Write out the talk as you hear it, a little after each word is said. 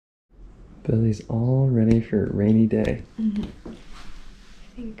Billy's all ready for a rainy day. I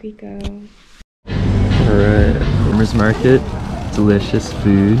think we go. We're at farmer's market. Delicious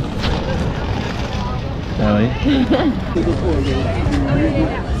food. Ellie.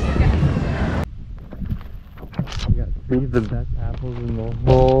 We got 3 of the best apples in the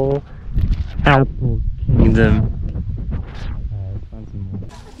whole apple kingdom. Let's find some more.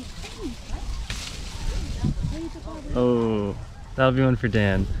 Oh, that'll be one for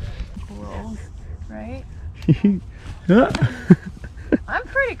Dan. Cool. Right? Yeah. I'm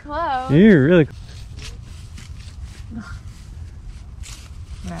pretty close. You're really close.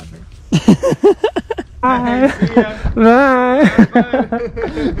 Whatever. Bye.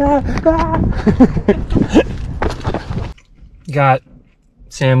 Bye. Got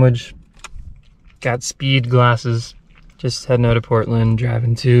sandwich. Got speed glasses. Just heading out of Portland,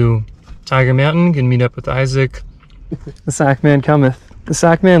 driving to Tiger Mountain. Gonna meet up with Isaac. The sack man cometh. The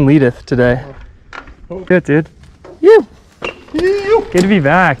sack man leadeth today. Good, dude. You. Good to be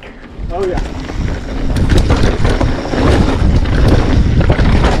back. Oh yeah.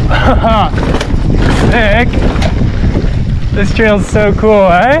 Sick. This trail's so cool,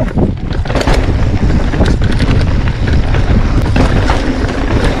 eh?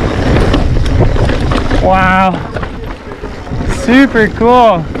 Wow. Super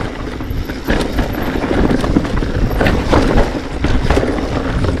cool.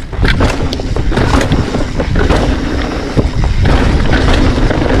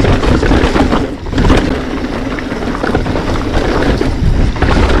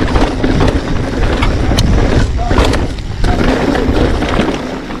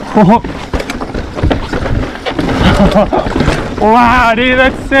 Wow, dude,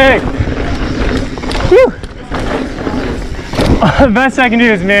 that's sick. Whew. The best I can do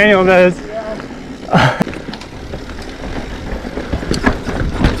is manual those.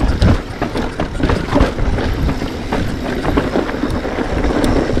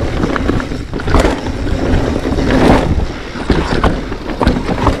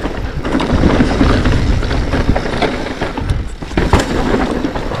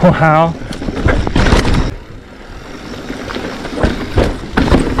 Wow.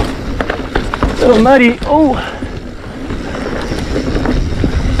 A little muddy. Oh.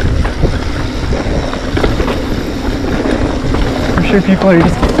 I'm sure people are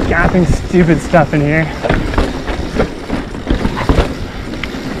just gapping stupid stuff in here.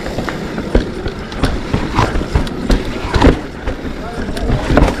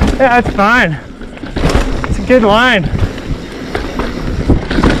 Yeah, it's fine. It's a good line.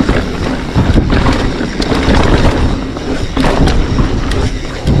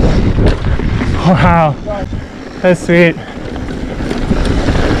 Wow, that's sweet.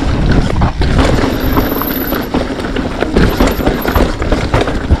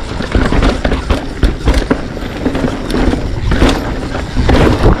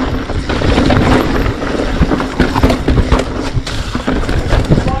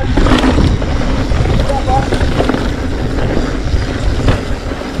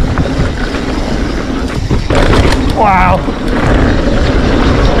 Wow.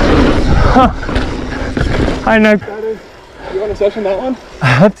 Huh. I know. You want to session that one?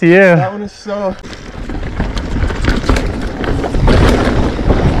 Up to you. That one is so.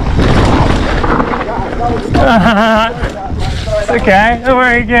 It's okay. Don't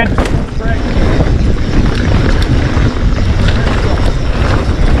worry, good.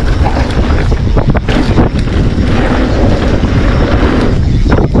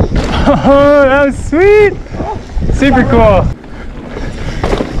 Oh, that was sweet. Super cool.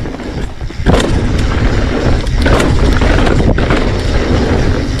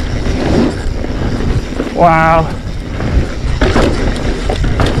 Wow.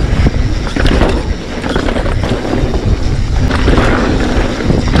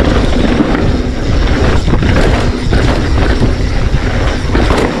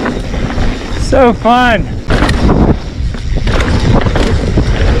 So fun.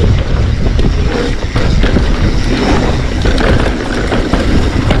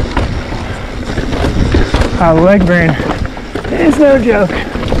 Leg burn is no joke.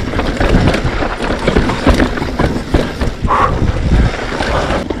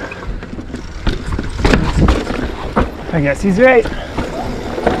 I guess he's right.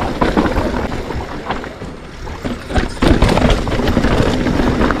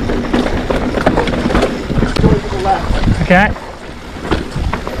 Okay.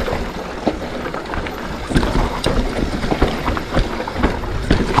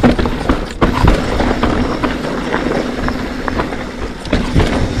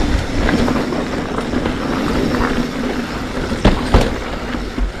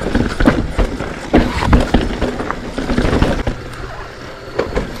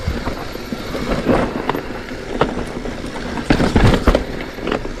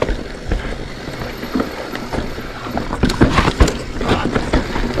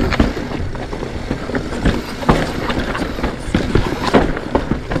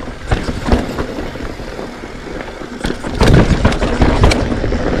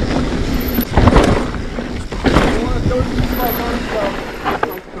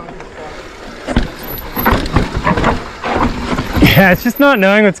 Yeah, it's just not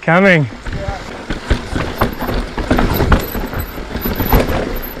knowing what's coming.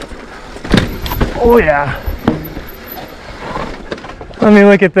 Oh yeah. Let me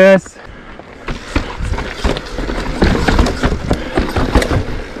look at this.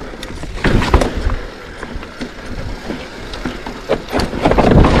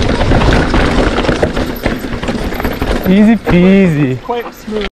 Easy peasy. Quite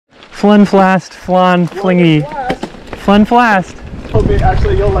smooth. Flun flast, flan, flingy. Fun flast. Okay,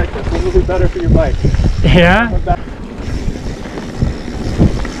 actually you'll like this. This will be better for your bike. Yeah?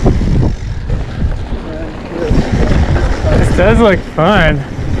 This does look fun.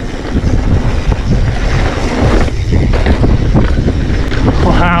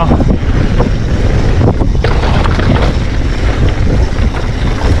 Wow.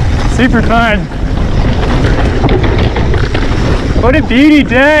 Super fun. What a beauty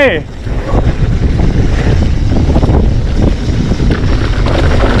day.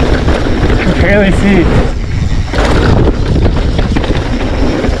 I can barely see.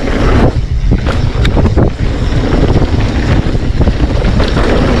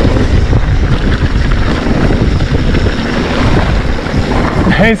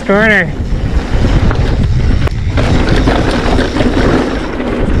 Nice corner.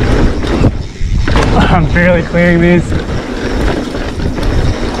 I'm barely clearing these.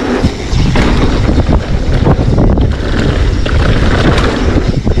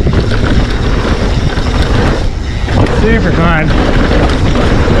 Super fun.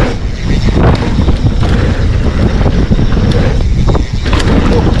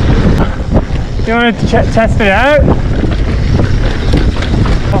 You want to test it out?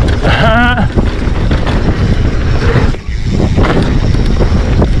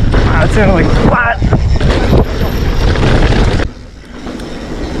 Wow, it's gonna like flat.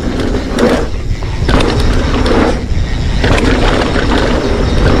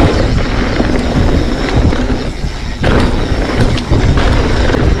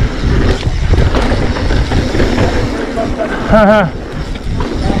 Haha.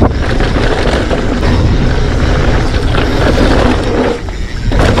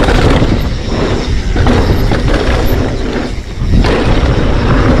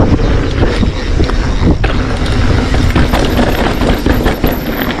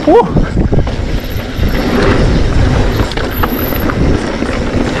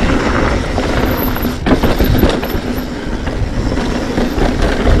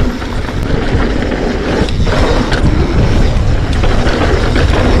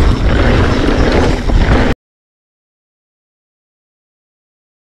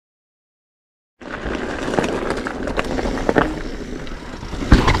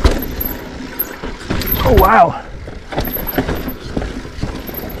 Oh wow.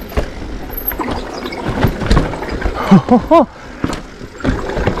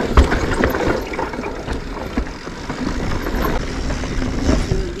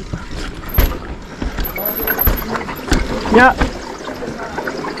 Yeah.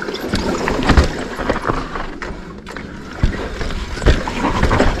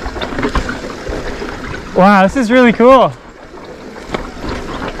 Wow, this is really cool.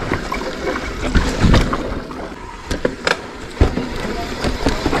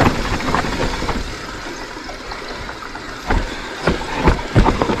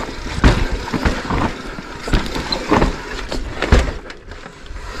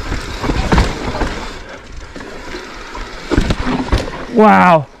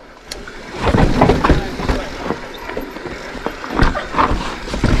 Wow.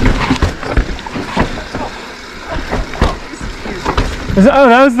 Oh,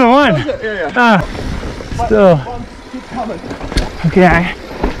 that was the one. Yeah. Ah, still. Keep coming. Okay.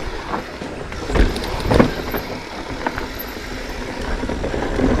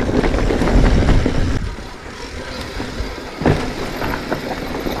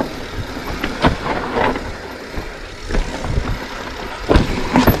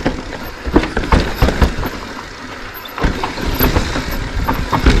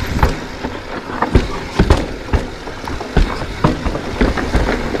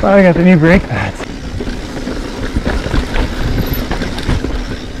 Wow, I got the new brake pads.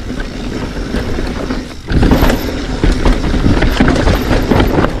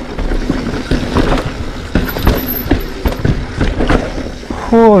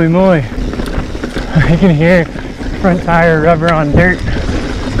 Holy moly. I can hear front tire rubber on dirt.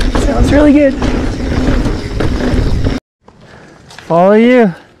 Sounds really good. Follow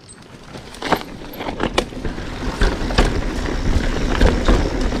you.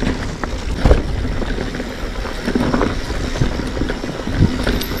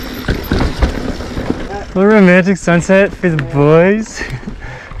 little romantic sunset for the boys.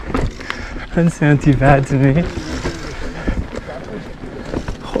 Doesn't sound too bad to me.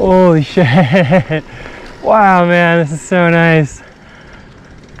 Holy shit. Wow, man, this is so nice.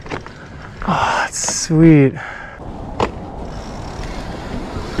 Oh, it's sweet.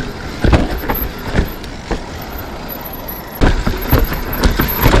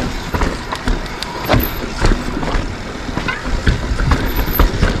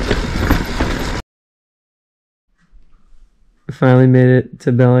 Finally made it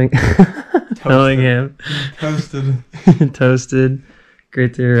to Bellingham. Toasted. Toasted.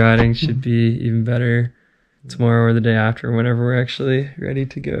 Great day riding. Should be even better tomorrow or the day after, whenever we're actually ready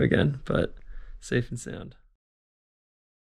to go again. But safe and sound.